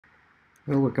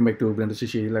Hello, welcome back to Blender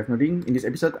Sushi Live Noding. In this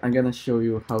episode, I'm gonna show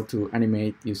you how to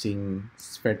animate using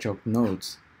SVerchok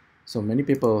nodes. So many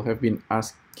people have been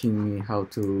asking me how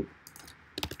to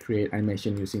create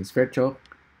animation using SVerchok.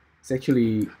 It's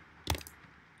actually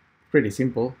pretty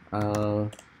simple.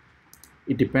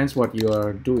 It depends what you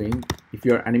are doing. If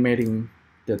you are animating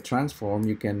the transform,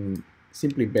 you can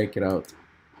simply bake it out.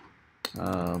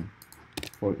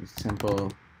 For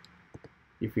example,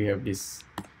 if we have this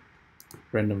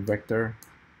random vector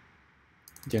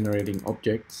generating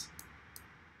objects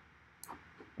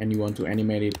and you want to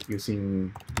animate it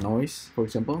using noise, for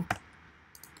example,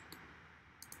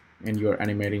 and you are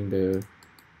animating the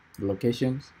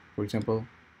locations, for example,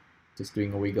 just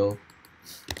doing a wiggle.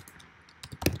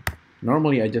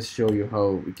 Normally I just show you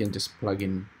how we can just plug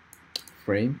in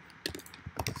frame.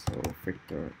 So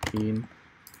vector in,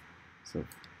 so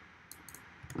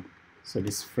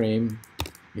this frame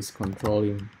is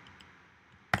controlling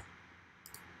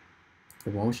the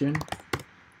motion,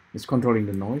 it's controlling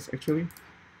the noise actually,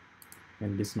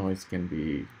 and this noise can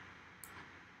be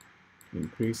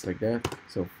increased like that.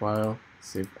 So file,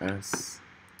 save as,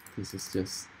 this is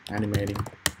just animating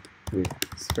with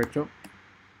SVerchok.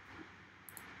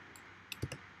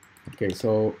 Okay,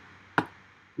 so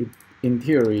in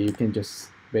theory you can just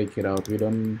bake it out. We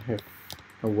don't have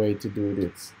a way to do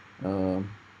this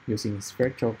using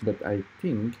SVerchok, but I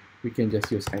think we can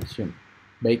just use action,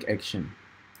 bake action.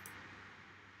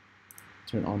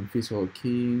 Turn on visual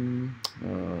keying.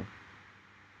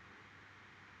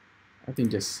 I think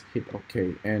just hit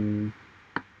OK, and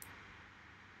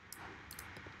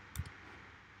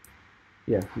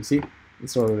yeah, you see,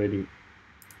 it's already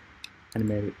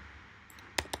animated.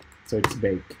 So it's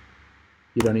baked.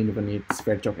 You don't even need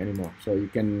SVerchok anymore. So you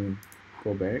can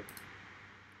go back.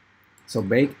 So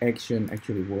bake action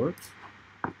actually works.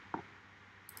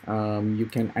 You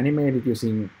can animate it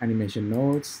using animation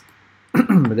nodes,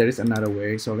 but there is another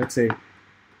way. So let's say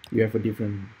you have a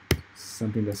different,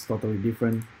 something that's totally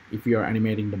different. If you are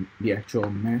animating the actual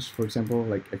mesh, for example,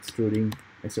 like extruding,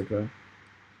 etc.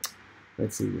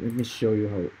 Let's see, let me show you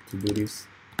how to do this.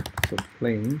 So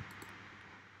plane,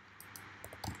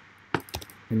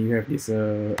 and you have this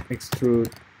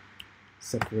extrude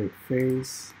separate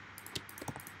face.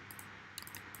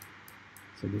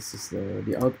 So this is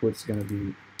the output's gonna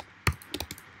be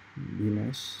the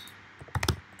mesh.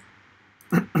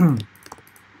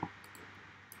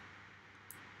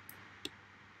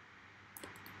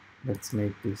 Let's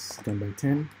make this 10 by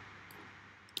 10.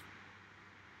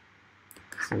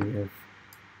 So we have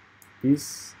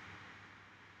this.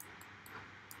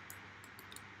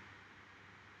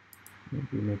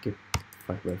 Maybe make it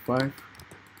 5 by 5.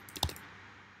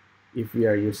 If we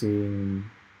are using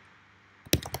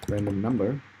random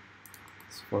number,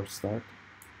 for start,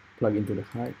 plug into the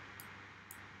height.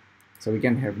 So we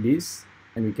can have this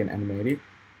and we can animate it.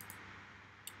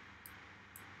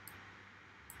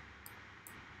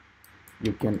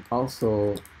 You can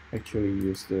also actually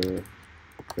use the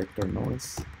vector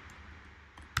noise.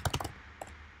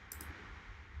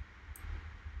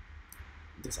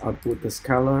 Just output the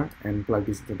scalar and plug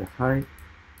this into the height.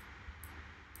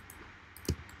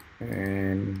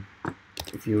 And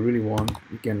if you really want,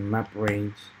 you can map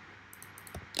range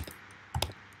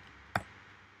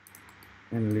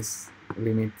and list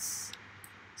limits.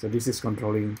 So this is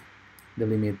controlling the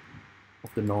limit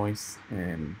of the noise,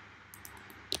 and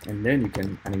then you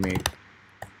can animate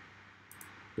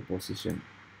the position.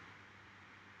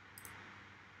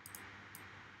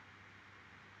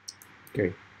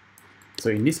 Okay, so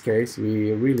in this case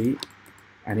we really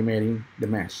animating the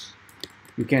mesh.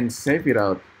 You can save it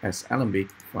out as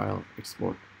Alembic file,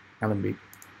 export Alembic.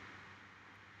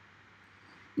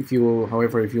 If you,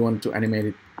 however, if you want to animate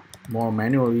it more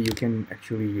manually, you can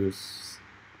actually use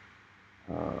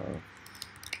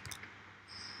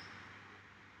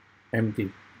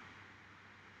empty.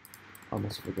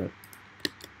 Almost forgot.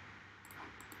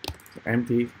 So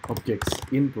empty objects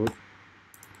input.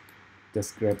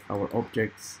 Just grab our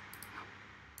objects.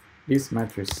 This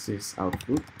matrix is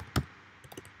output.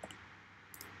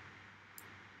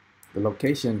 The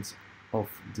locations of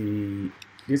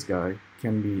this guy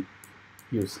can be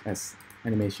used as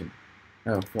animation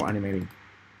for animating.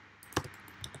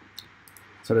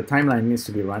 So the timeline needs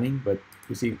to be running, but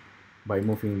you see, by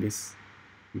moving this,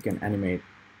 you can animate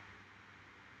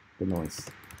the noise.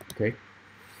 Okay,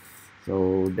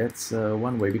 so that's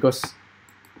one way, because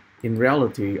in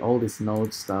reality, all this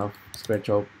node stuff,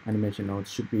 SVerchok, animation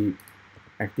nodes, should be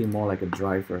acting more like a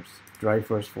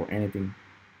drivers for anything.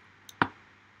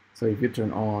 So if you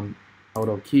turn on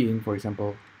auto keying, for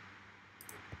example,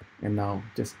 and now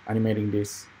just animating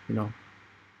this, you know,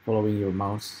 following your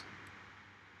mouse,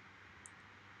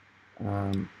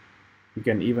 You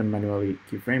can even manually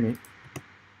keyframe it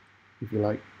if you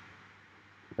like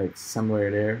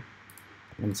somewhere there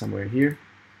and somewhere here.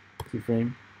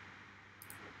 Keyframe.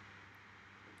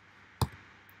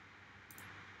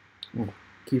 Oh,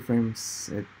 keyframe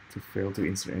set to fail to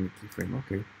insert any keyframe.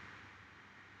 Okay.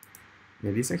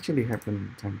 Yeah, this actually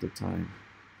happens time to time.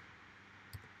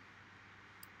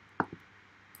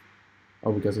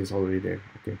 Oh, because it's already there.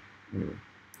 Okay. Anyway,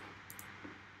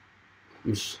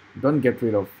 you don't get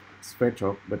rid of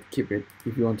SVerchok, but keep it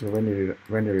if you want to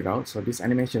render it out. So this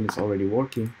animation is already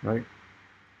working, right?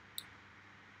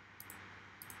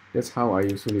 That's how I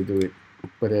usually do it.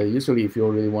 But usually, if you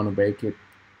really want to bake it,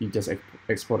 you just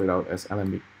export it out as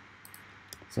Alembic.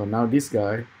 So now this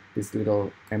guy, this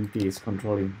little empty, is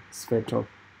controlling SVerchok,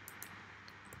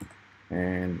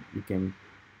 and you can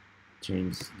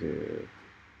change the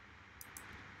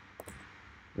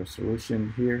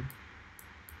resolution here.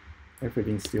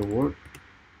 Everything still works.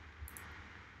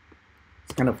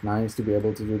 It's kind of nice to be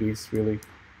able to do this, really.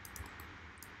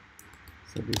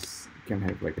 So this, you can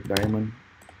have like a diamond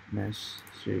mesh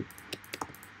shape.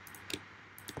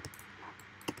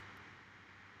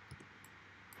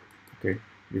 Okay,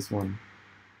 this one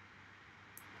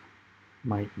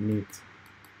might need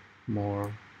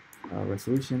more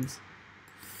resolutions.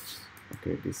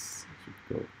 Okay, this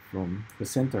should go from the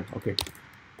center. Okay,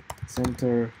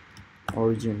 center,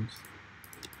 origins.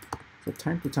 So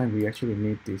time to time we actually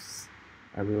need this,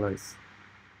 I realize.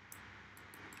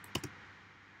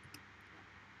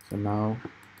 So now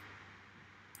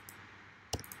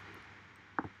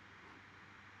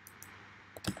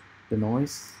the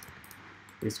noise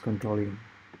is controlling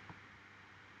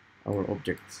our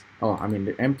objects. Oh, I mean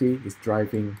the empty is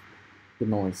driving the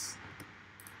noise.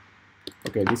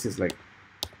 Okay, this is like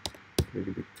a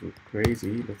little bit too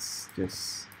crazy. Let's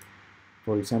just,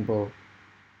 for example,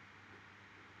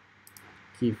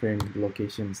 keyframe the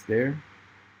locations there,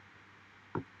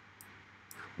 and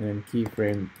then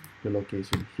keyframe the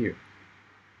location here.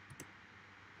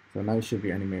 So now it should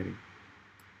be animating.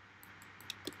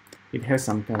 It has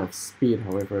some kind of speed,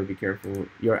 however, be careful.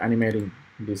 You're animating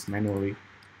this manually.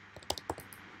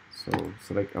 So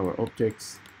select our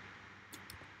objects,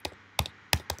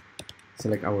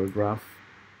 select our graph,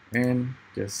 and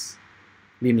just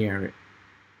linear it.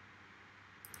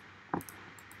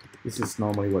 This is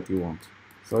normally what you want.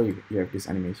 So you have these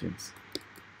animations.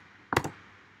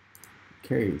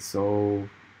 Okay, so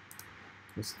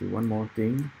let's do one more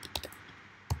thing.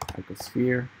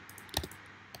 Icosphere,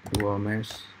 dual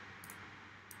mesh.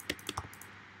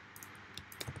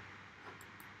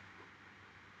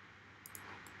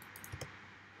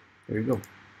 There you go.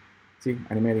 See,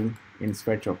 animating in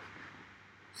SVerchok.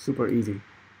 Super easy.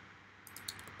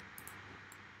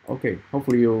 Okay,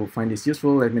 hopefully you'll find this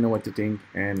useful. Let me know what you think,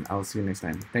 and I'll see you next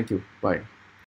time. Thank you. Bye.